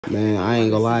Man, I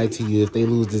ain't gonna lie to you. If they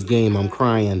lose this game, I'm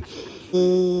crying. He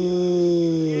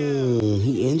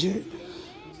injured?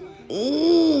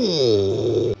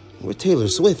 Where Taylor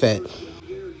Swift at?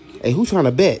 Hey, who trying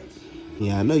to bet?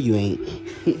 Yeah, I know you ain't.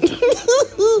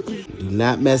 Do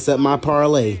not mess up my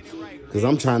parlay, because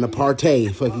I'm trying to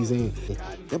partay. Fuck you saying?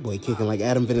 That boy kicking like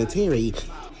Adam Vinatieri.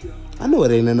 I know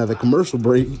it ain't another commercial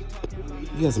break.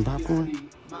 You got some popcorn?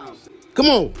 Come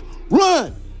on,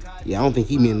 run! Yeah, I don't think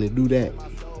he meant to do that.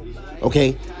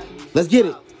 Okay, let's get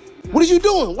it. What are you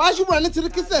doing? Why'd you run into the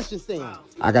concession stand?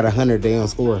 I got 100 down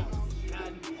score.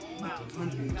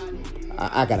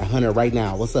 I got 100 right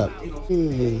now. What's up? He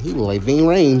looked like Ving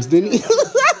Rhames, didn't he?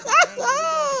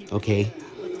 Okay,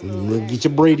 get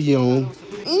your Brady on.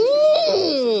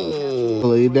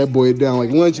 Lay that boy down like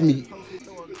lunch meat.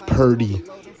 Purdy.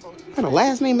 What kind of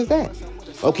last name is that?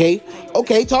 Okay,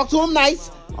 talk to him nice.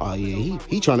 Oh yeah,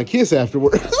 he trying to kiss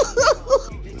afterward.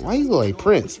 Why you look like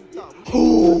Prince?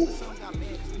 Oh,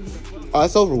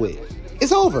 it's over with.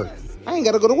 It's over. I ain't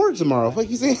gotta go to work tomorrow. Fuck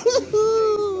you saying?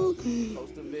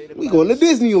 We going to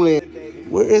Disneyland.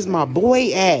 Where is my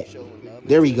boy at?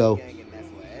 There we go.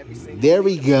 There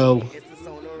we go.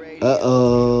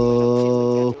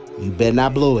 Uh-oh. You better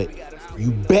not blow it.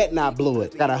 You bet not blow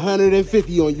it. Got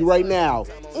 150 on you right now.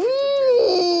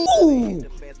 Ooh.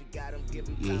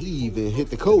 Yeah, he even hit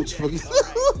the coach.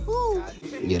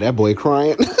 Yeah, that boy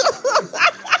crying.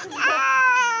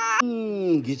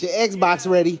 Get your Xbox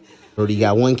ready. Already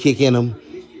got one kick in him.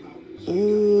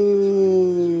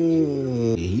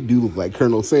 Yeah, he do look like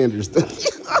Colonel Sanders.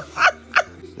 Is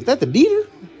that the Dieter?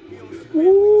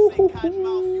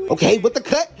 Okay, with the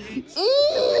cut.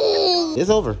 It's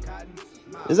over.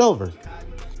 It's over.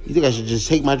 You think I should just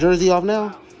take my jersey off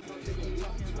now?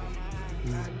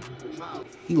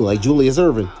 You look like Julius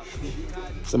Erving.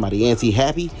 Somebody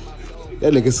anti-happy.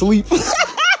 That nigga sleep.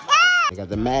 I got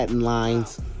the Madden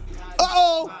lines.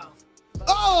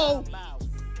 Uh-oh!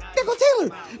 There go Taylor!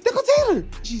 There go Taylor!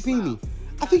 She see me.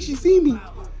 I think she see me.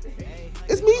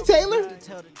 It's me, Taylor.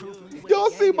 Y'all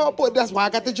see my boy. That's why I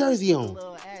got the jersey on.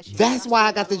 That's why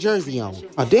I got the jersey on.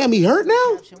 Oh, damn, he hurt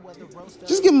now?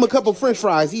 Just give him a couple french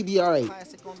fries. He be all right.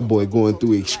 Boy going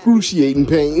through excruciating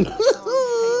pain.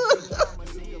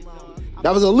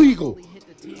 That was illegal.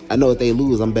 I know if they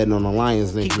lose, I'm betting on the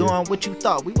Lions next year. What you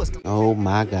thought we was. Oh,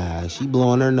 my gosh. She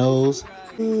blowing her nose.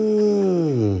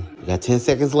 We got 10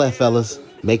 seconds left, fellas.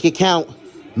 Make it count.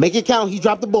 Make it count. He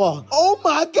dropped the ball. Oh,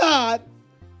 my God.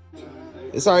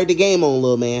 It's already the game on,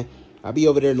 little man. I'll be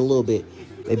over there in a little bit.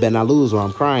 They better not lose or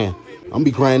I'm crying. I'm going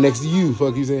to be crying next to you.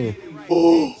 Fuck you saying.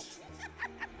 Oh.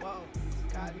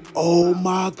 Oh,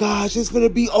 my gosh. It's going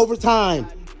to be overtime.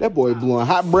 That boy blowing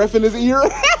hot breath in his ear.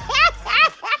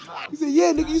 He said,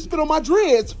 yeah, nigga, you spit on my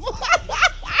dreads.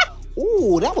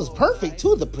 Ooh, that was perfect,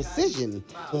 too, the precision.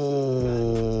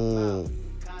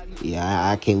 Yeah,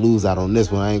 I can't lose out on this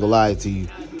one. I ain't gonna lie to you.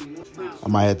 I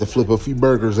might have to flip a few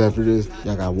burgers after this.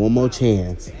 Y'all got one more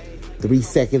chance. 3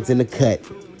 seconds in the cut.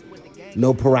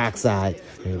 No peroxide.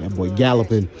 Hey, that boy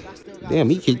galloping. Damn,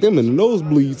 he kicked them in the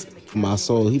nosebleeds. My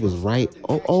soul, he was right.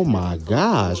 Oh my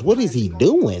gosh, what is he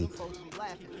doing?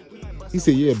 He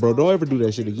said, yeah, bro, don't ever do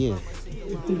that shit again.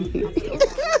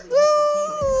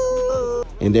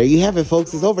 And there you have it,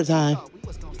 folks. It's overtime.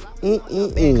 Ain't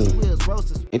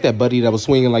that buddy that was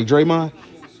swinging like Draymond?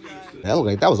 That looked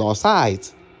like that was all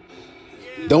sides.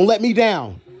 Don't let me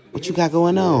down. What you got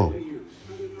going on?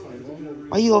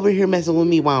 Why you over here messing with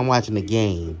me while I'm watching the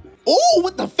game? Ooh,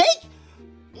 with the fake?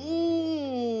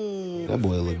 That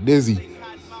boy look dizzy.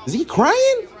 Is he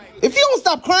crying? If you don't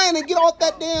stop crying and get off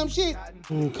that damn shit.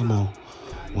 Come on.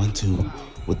 1, 2.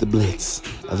 With the blitz.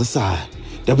 Other side.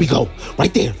 There we go.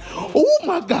 Right there. Oh,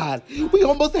 my God. We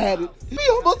almost had it. We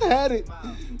almost had it.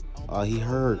 Oh, he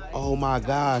hurt. Oh, my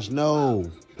gosh. No.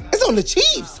 It's on the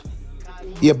Chiefs.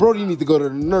 Yeah, Brody, you need to go to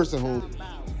the nursing home.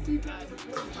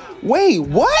 Wait,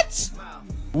 what?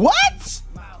 What?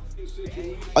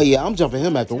 Oh, yeah, I'm jumping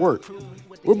him after work.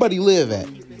 Where Buddy live at?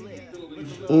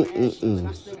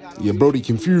 Yeah, Brody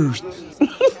confused.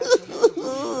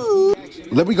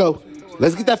 Let me go.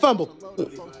 Let's get that fumble.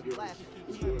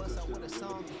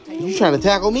 You trying to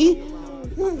tackle me?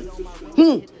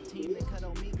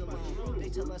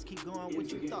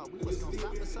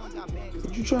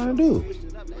 What you trying to do?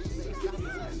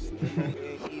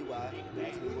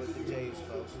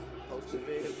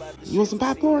 You want some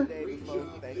popcorn?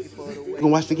 You gonna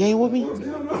watch the game with me?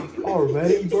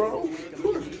 Already, bro?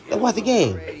 Let's watch the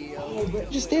game. You're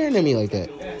just staring at me like that.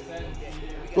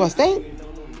 Do I stink?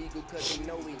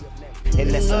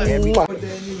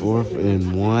 4th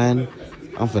and 1.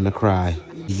 I'm finna cry.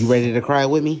 You ready to cry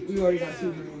with me? We already got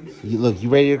 2 rooms. You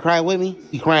ready to cry with me?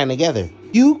 We crying together.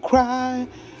 You cry,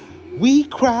 we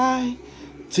cry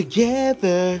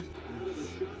together.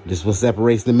 This what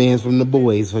separates the men from the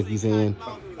boys, fuck you saying.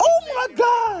 Oh my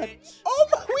God! Oh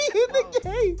my, we in the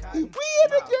game! We in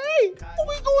the game!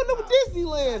 We going to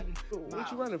Disneyland!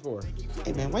 What you running for?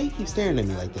 Hey man, why you keep staring at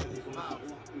me like that?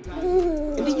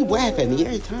 And then you laugh at me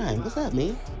every time. What's up,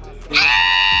 man?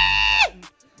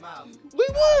 We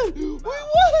won! We won!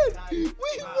 We won!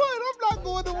 I'm not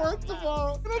going to work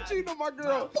tomorrow. And I'm cheating on my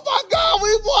girl. Oh my God, we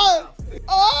won!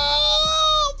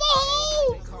 Oh, my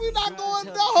home! We not going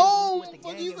to home!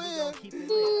 Fuck you saying?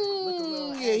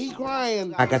 Yeah, he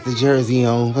crying. I got the jersey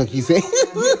on. Fuck you saying?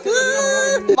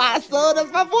 My son,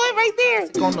 that's my boy right there.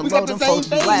 We got the same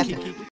face.